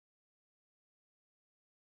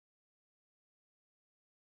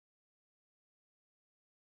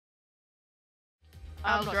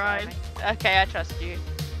I'll drive. Driving. Okay, I trust you.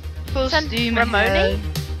 Full Send steam Ramone? ahead.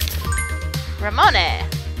 Ramone!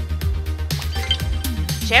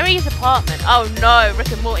 Jerry's apartment. Oh no,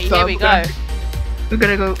 Rick and Morty, here we go. We're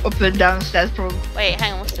gonna go up and down stairs probably. Wait,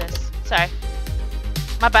 hang on, what's this? Sorry.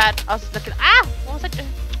 My bad, I was looking. Ah! What was I doing?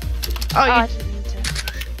 Oh, I didn't mean to.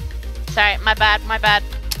 Sorry, my bad, my bad.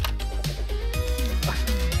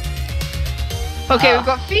 Okay, we've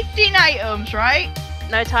got 15 items, right?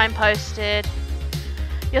 No time posted.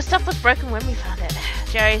 Your stuff was broken when we found it.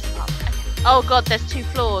 Jerry's. Oh god, there's 2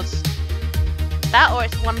 floors. That or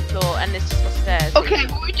it's 1 floor and it's just got stairs. Okay,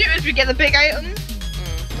 what we do is we get the big items,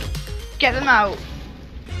 get them out.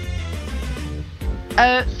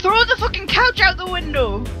 Throw the fucking couch out the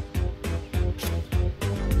window.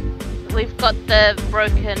 We've got the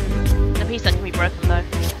piece that can be broken though.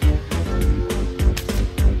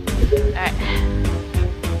 Alright.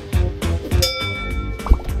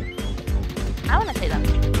 I wanna take that.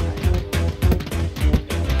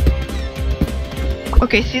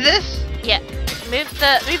 Okay, see this? Yeah. Move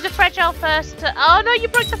the fragile first to, oh no, you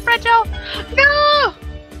broke the fragile! No!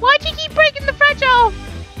 Why'd you keep breaking the fragile?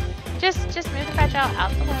 Just move the fragile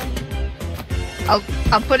out the way.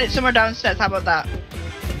 I'll put it somewhere downstairs, how about that?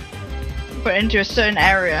 Put it into a certain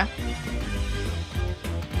area.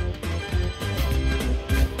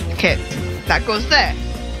 Okay, that goes there.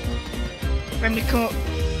 When we come up,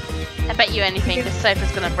 I bet you anything, this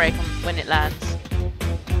sofa's gonna break when it lands.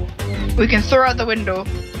 we can throw out the window.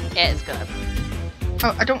 Yeah, it's gonna.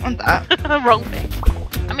 Oh, I don't want that. Wrong thing.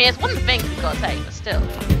 I mean, it's one of the things we've got to take, but still.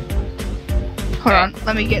 Hold on,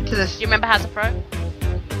 let me get to this. Do you remember how to throw?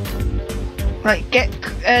 Right,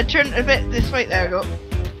 turn a bit this way, there we go.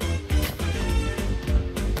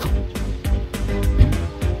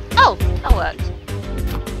 Oh, that worked.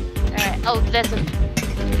 Alright, oh, there's a...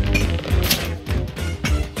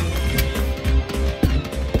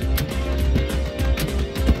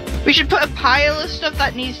 We should put a pile of stuff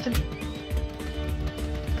that needs to...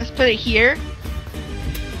 Let's put it here.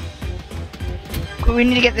 But we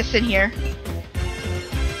need to get this in here.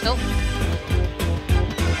 Nope.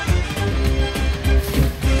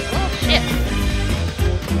 Oh, shit.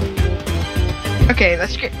 Okay,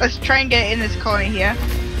 let's try and get it in this corner here.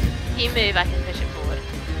 If you move, I can push it forward.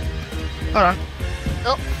 Hold on.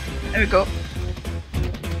 Oh. There we go.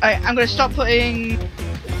 Alright, I'm gonna stop putting...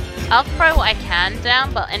 I'll throw what I can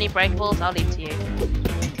down, but any breakables, I'll leave to you.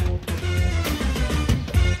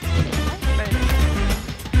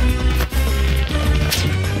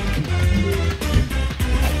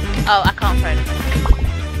 Oh, I can't throw it.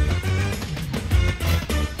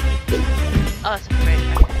 Oh, it's a break.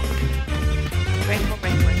 Breakable,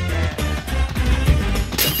 breakable,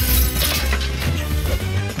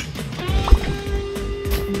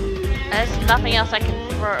 There's nothing else I can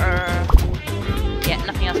throw. Yeah,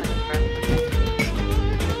 nothing else I can throw.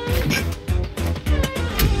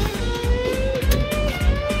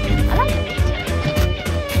 I like the music.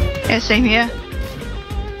 Yeah, same here.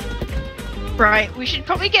 Right, we should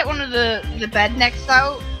probably get one of the bed necks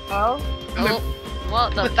out. Oh,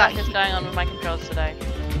 what the fuck is going on with my controls today?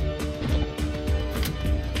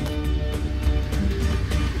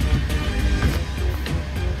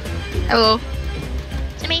 Hello.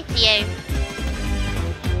 To meet you.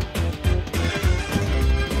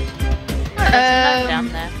 Down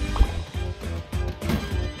there.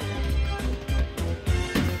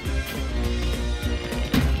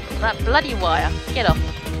 That bloody wire. Get off.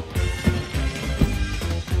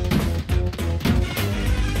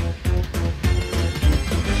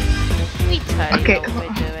 We totally know what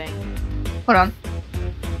we're doing. Hold on.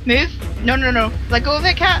 Move. No. Let go of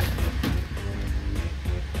it, cat.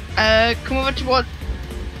 Come over towards.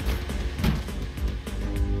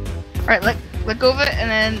 Alright, let go of it and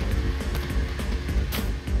then.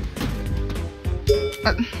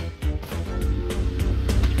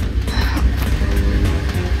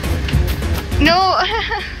 No!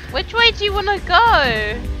 Which way do you want to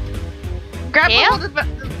go? Grab Here? hold of the...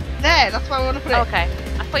 There, that's why I want to put it. Okay.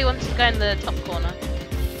 I thought you wanted to go in the top corner.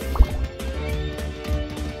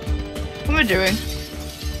 What am I doing?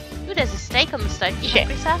 Ooh, there's a steak on the stove. You Shit.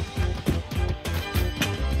 hungry, Seth?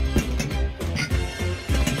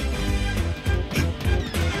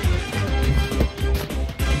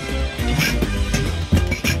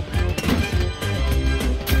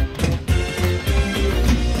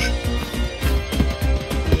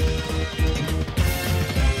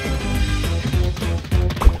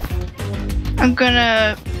 I'm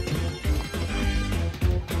gonna...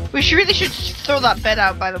 We really should throw that bed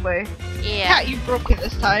out, by the way. Yeah. Cat, you broke it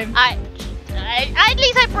this time. At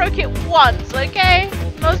least I broke it once, okay?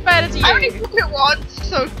 Not as bad as you. I only broke it once,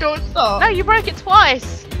 so don't stop. No, you broke it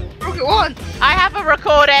twice. Broke it once. I have a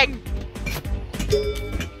recording.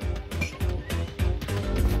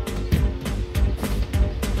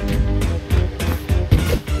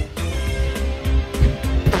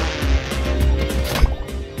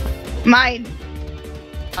 Mine.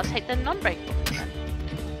 I'll take the non-breakable then.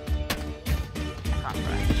 I can't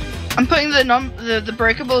break. I'm putting the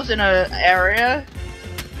breakables in a area,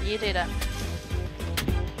 You do that.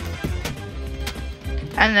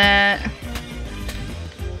 and then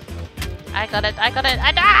I got it. I got it.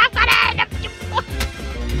 I got it.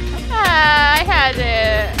 I had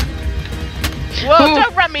it. Whoa! Ooh.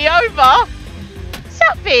 Don't run me over,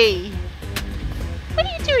 Sappy. What are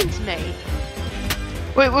you doing to me?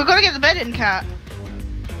 wait, we're gonna get the bed in, Cat.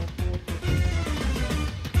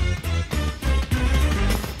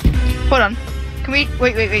 Hold on. Can we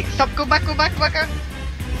wait. Stop, go back.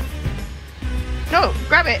 No,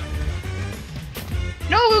 grab it.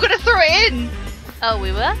 No, we're gonna throw it in. Oh,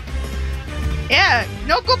 we were? Yeah.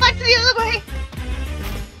 No, go back to the other way.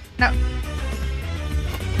 No.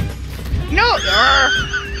 No.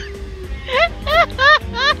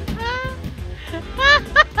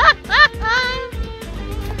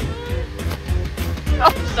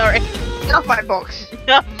 Oh, sorry. Get off my box.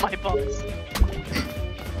 My box.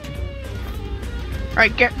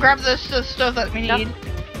 Right, grab the stuff that we No. need.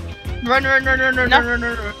 Run.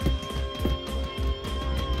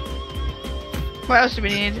 What else do we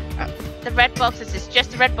need? The red boxes. It's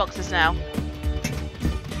just the red boxes now.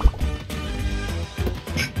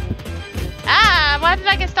 Ah! Why did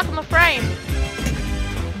I get stuck on the frame?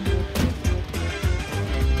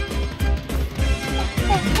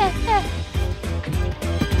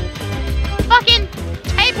 Fucking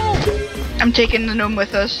table! I'm taking the gnome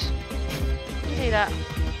with us. You do that.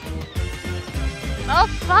 Oh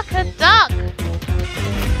fuck, a duck!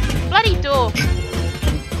 Bloody door!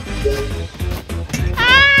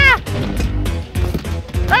 Ah!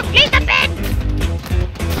 Don't need the bin!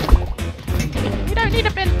 We don't need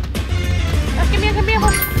a bin. Give me a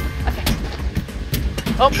one. Okay.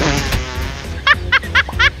 Oh.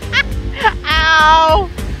 Ow!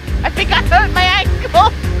 I think I hurt my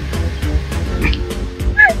ankle.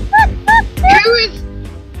 Who is?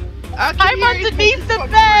 I'm underneath the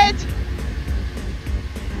bed.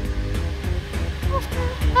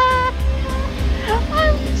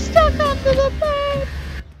 I'm stuck under the bed.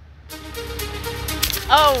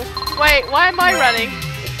 Oh, wait, why am I running?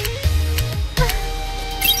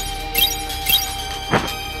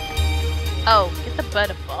 Oh, get the bird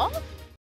above?